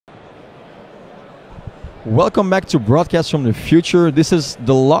Welcome back to Broadcast from the Future. This is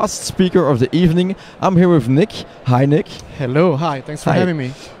the last speaker of the evening. I'm here with Nick. Hi, Nick. Hello, hi, thanks for having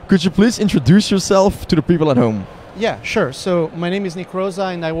me. Could you please introduce yourself to the people at home? Yeah, sure. So my name is Nick Rosa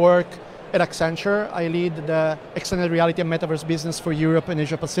and I work at Accenture. I lead the extended reality and metaverse business for Europe and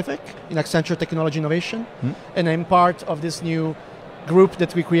Asia Pacific in Accenture Technology Innovation. And I'm part of this new group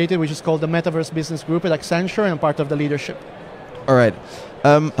that we created, which is called the Metaverse Business Group at Accenture, and I'm part of the leadership. All right.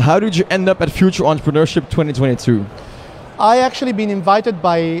 How did you end up at Future Entrepreneurship 2022? I actually been invited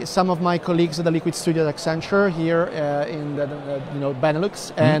by some of my colleagues at the Liquid Studio at Accenture here in the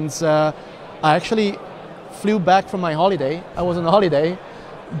Benelux, and I actually flew back from my holiday. I was on a holiday,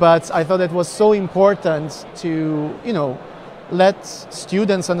 but I thought it was so important to let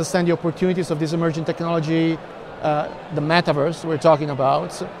students understand the opportunities of this emerging technology, the metaverse we're talking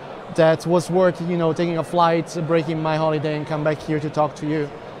about. That was worth taking a flight, breaking my holiday, and come back here to talk to you.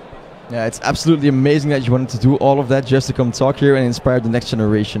 Yeah, it's absolutely amazing that you wanted to do all of that just to come talk here and inspire the next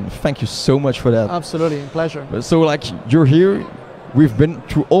generation. Thank you so much for that. Absolutely, pleasure. So, you're here. We've been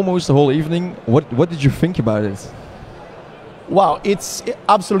through almost the whole evening. What did you think about it? Wow, it's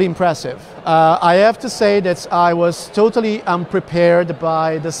absolutely impressive. I have to say that I was totally unprepared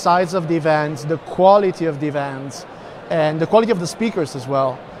by the size of the event, the quality of the event, and the quality of the speakers as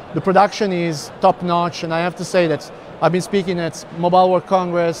well. The production is top-notch, and I have to say that I've been speaking at Mobile World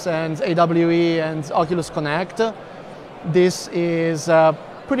Congress and AWE and Oculus Connect. This is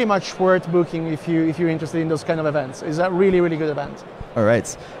pretty much worth booking if you're interested in those kind of events. It's a really, really good event. All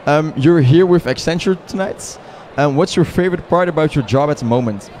right. You're here with Accenture tonight. What's your favorite part about your job at the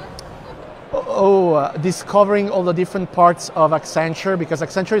moment? Discovering all the different parts of Accenture, because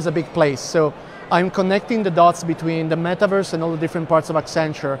Accenture is a big place. So I'm connecting the dots between the metaverse and all the different parts of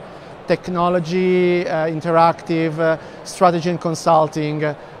Accenture. Technology, interactive, strategy and consulting,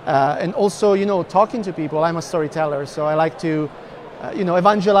 and also, talking to people. I'm a storyteller, so I like to,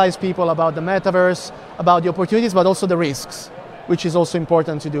 evangelize people about the metaverse, about the opportunities, but also the risks, which is also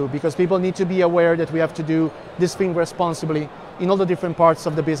important to do, because people need to be aware that we have to do this thing responsibly in all the different parts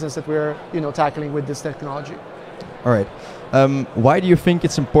of the business that we're, tackling with this technology. All right. Why do you think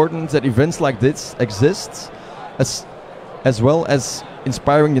it's important that events like this exist, as well as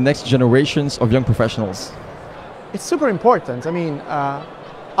inspiring the next generations of young professionals? It's super important. I mean,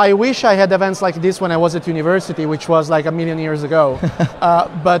 I wish I had events like this when I was at university, which was like a million years ago.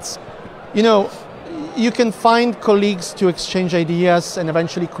 But, you can find colleagues to exchange ideas and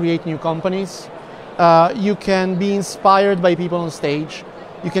eventually create new companies. You can be inspired by people on stage.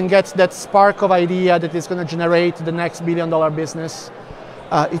 You can get that spark of idea that is going to generate the next billion-dollar business.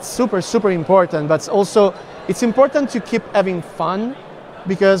 It's super, super important, but also it's important to keep having fun,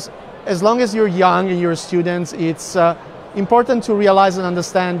 because as long as you're young and you're students, it's important to realize and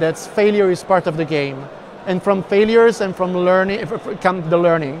understand that failure is part of the game. And from failures and from learning come the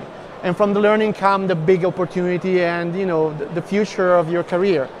learning. And from the learning come the big opportunity and the future of your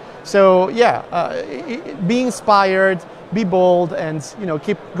career. So yeah, be inspired, be bold, and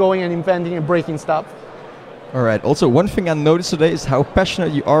keep going and inventing and breaking stuff. All right. Also, one thing I noticed today is how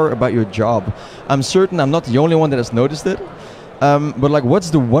passionate you are about your job. I'm certain I'm not the only one that has noticed it. But what's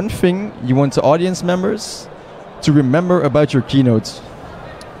the one thing you want the audience members to remember about your keynotes?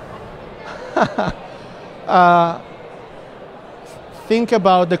 Think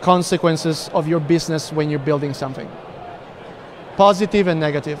about the consequences of your business when you're building something. Positive and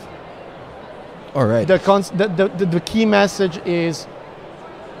negative. All right. The key message is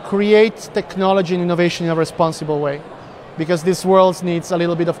create technology and innovation in a responsible way, because this world needs a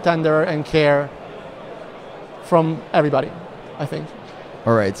little bit of tender and care from everybody, I think.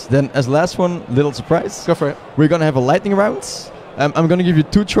 All right. Then as last one, little surprise. Go for it. We're going to have a lightning round. I'm going to give you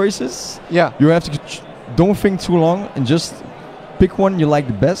two choices. Yeah. You have to, don't think too long and just pick one you like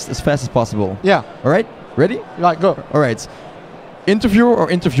the best as fast as possible. Yeah. All right. Ready? Go. All right. Interviewer or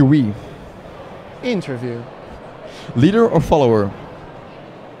interviewee? Interview. Leader or follower?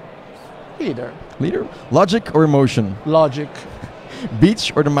 Leader. Leader. Logic or emotion? Logic.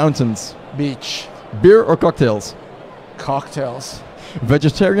 Beach or the mountains? Beach. Beer or cocktails? Cocktails.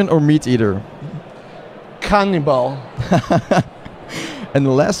 Vegetarian or meat eater? Cannibal. And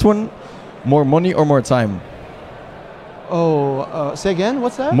the last one, more money or more time? Say again,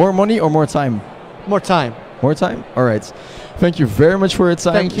 what's that? More money or more time? More time. More time? All right. Thank you very much for your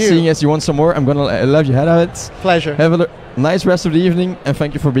time. Thank you. Seeing as you want some more, I'm going to let you head out. Pleasure. Have a nice rest of the evening, and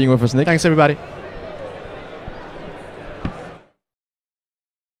thank you for being with us, Nick. Thanks, everybody.